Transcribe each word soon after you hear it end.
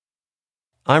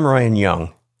I'm Ryan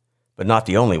Young, but not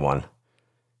the only one.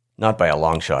 Not by a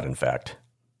long shot, in fact.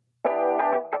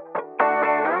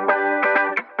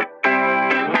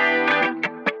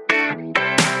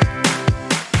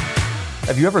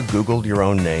 Have you ever Googled your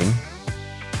own name?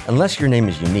 Unless your name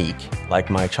is unique, like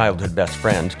my childhood best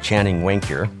friend, Channing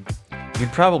Wankier,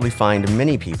 you'd probably find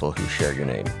many people who share your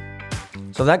name.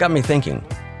 So that got me thinking,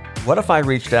 what if I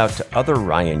reached out to other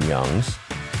Ryan Youngs,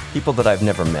 people that I've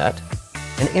never met,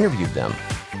 and interviewed them?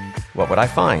 What would I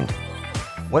find?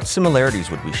 What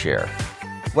similarities would we share?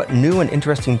 What new and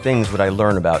interesting things would I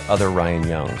learn about other Ryan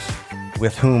Youngs,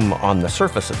 with whom, on the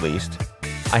surface at least,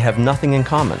 I have nothing in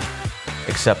common,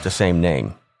 except the same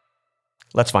name?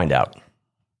 Let's find out.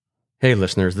 Hey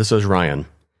listeners, this is Ryan,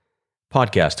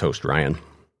 podcast host Ryan.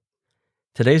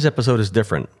 Today's episode is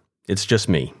different. It's just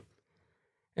me.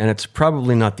 And it's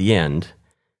probably not the end,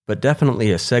 but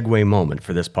definitely a segue moment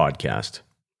for this podcast.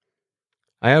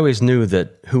 I always knew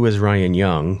that Who is Ryan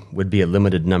Young would be a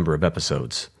limited number of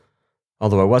episodes,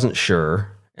 although I wasn't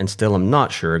sure, and still am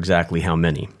not sure exactly how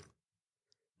many.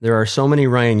 There are so many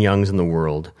Ryan Youngs in the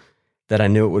world that I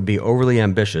knew it would be overly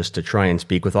ambitious to try and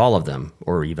speak with all of them,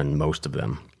 or even most of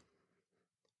them.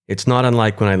 It's not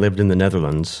unlike when I lived in the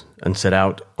Netherlands and set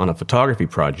out on a photography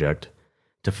project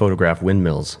to photograph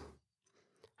windmills.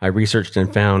 I researched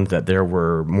and found that there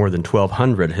were more than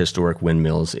 1,200 historic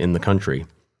windmills in the country,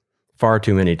 far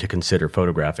too many to consider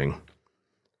photographing.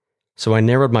 So I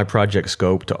narrowed my project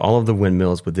scope to all of the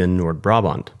windmills within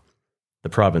Noord-Brabant, the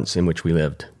province in which we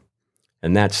lived.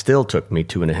 And that still took me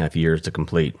 2.5 years to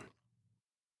complete.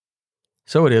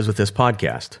 So it is with this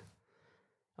podcast.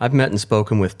 I've met and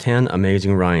spoken with 10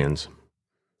 amazing Ryans,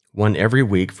 one every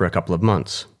week for a couple of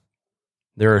months.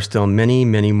 There are still many,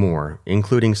 many more,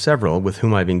 including several with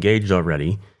whom I've engaged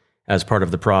already as part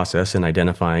of the process in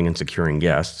identifying and securing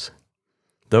guests.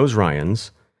 Those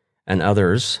Ryans, and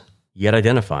others yet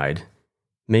identified,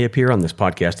 may appear on this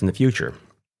podcast in the future.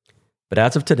 But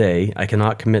as of today, I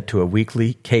cannot commit to a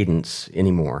weekly cadence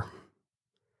anymore.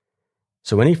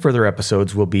 So any further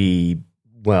episodes will be,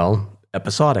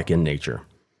 episodic in nature,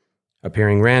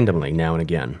 appearing randomly now and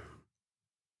again.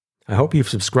 I hope you've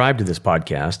subscribed to this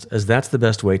podcast, as that's the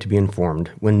best way to be informed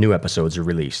when new episodes are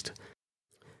released.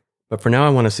 But for now, I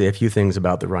want to say a few things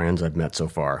about the Ryans I've met so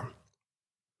far.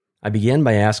 I began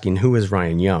by asking, who is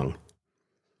Ryan Young?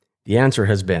 The answer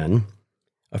has been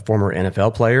a former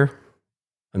NFL player,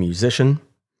 a musician,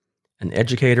 an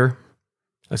educator,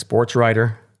 a sports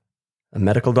writer, a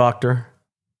medical doctor,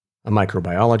 a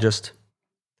microbiologist,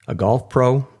 a golf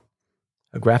pro,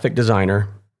 a graphic designer,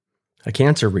 a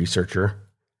cancer researcher,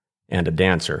 and a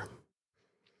dancer.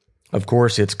 Of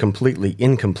course, it's completely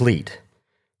incomplete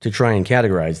to try and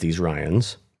categorize these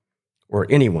Ryans, or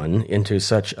anyone, into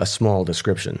such a small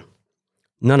description.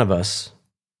 None of us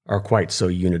are quite so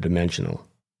unidimensional.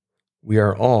 We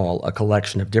are all a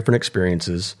collection of different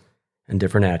experiences and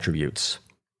different attributes.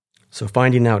 So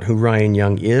finding out who Ryan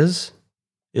Young is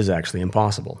actually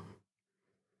impossible.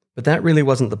 But that really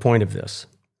wasn't the point of this.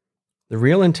 The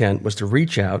real intent was to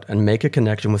reach out and make a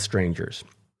connection with strangers.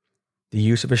 The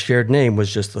use of a shared name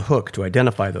was just the hook to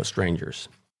identify those strangers.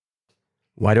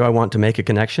 Why do I want to make a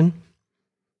connection?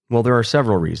 Well, there are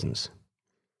several reasons.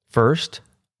 First,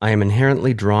 I am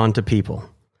inherently drawn to people.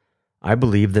 I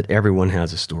believe that everyone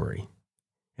has a story,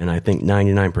 and I think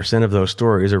 99% of those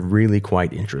stories are really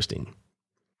quite interesting.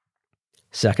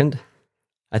 Second,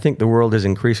 I think the world is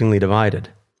increasingly divided,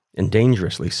 and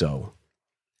dangerously so,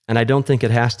 and I don't think it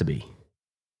has to be.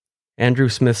 Andrew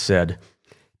Smith said,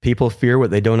 "People fear what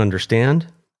they don't understand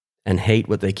and hate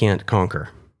what they can't conquer."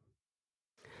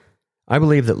 I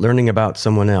believe that learning about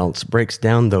someone else breaks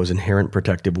down those inherent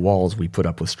protective walls we put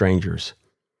up with strangers,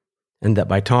 and that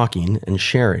by talking and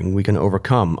sharing, we can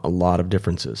overcome a lot of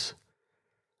differences.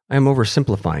 I am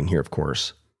oversimplifying here, of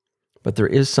course, but there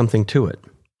is something to it.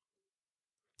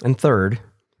 And third,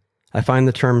 I find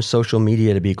the term social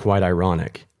media to be quite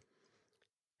ironic,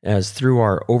 as through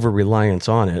our over-reliance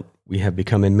on it, we have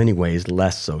become in many ways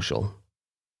less social.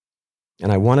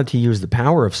 And I wanted to use the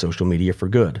power of social media for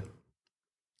good.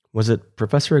 Was it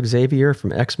Professor Xavier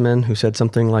from X-Men who said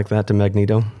something like that to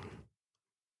Magneto?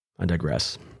 I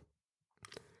digress.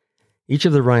 Each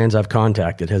of the Ryans I've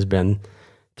contacted has been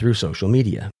through social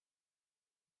media.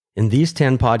 In these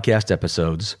 10 podcast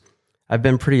episodes, I've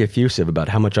been pretty effusive about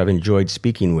how much I've enjoyed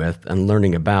speaking with and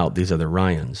learning about these other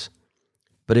Ryans.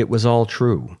 But it was all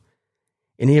true.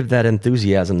 Any of that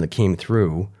enthusiasm that came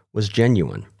through was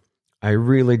genuine. I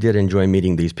really did enjoy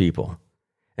meeting these people,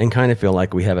 and kind of feel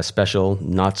like we have a special,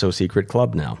 not-so-secret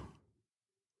club now.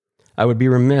 I would be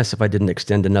remiss if I didn't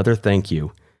extend another thank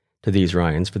you to these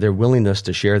Ryans for their willingness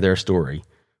to share their story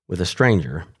with a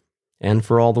stranger and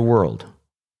for all the world,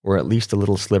 or at least a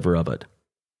little sliver of it.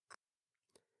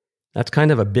 That's kind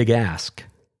of a big ask.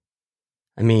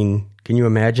 I mean, can you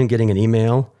imagine getting an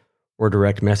email or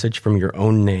direct message from your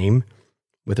own name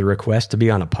with a request to be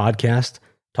on a podcast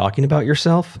talking about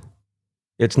yourself?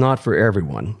 It's not for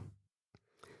everyone.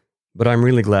 But I'm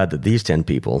really glad that these 10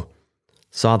 people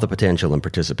saw the potential and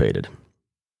participated.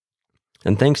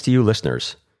 And thanks to you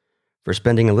listeners for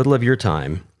spending a little of your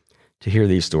time to hear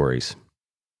these stories.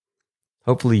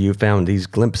 Hopefully you found these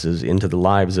glimpses into the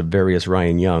lives of various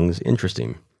Ryan Youngs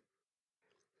interesting.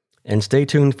 And stay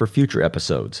tuned for future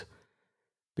episodes,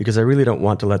 because I really don't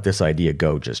want to let this idea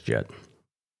go just yet.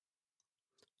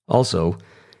 Also,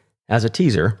 as a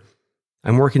teaser,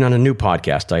 I'm working on a new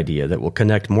podcast idea that will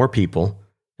connect more people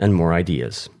and more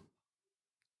ideas.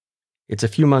 It's a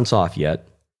few months off yet,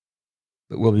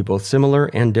 but will be both similar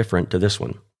and different to this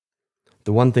one.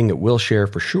 The one thing that we'll share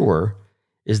for sure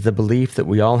is the belief that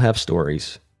we all have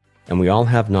stories, and we all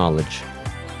have knowledge,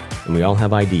 and we all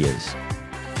have ideas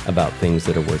about things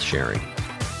that are worth sharing.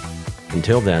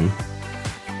 Until then,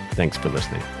 thanks for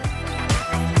listening.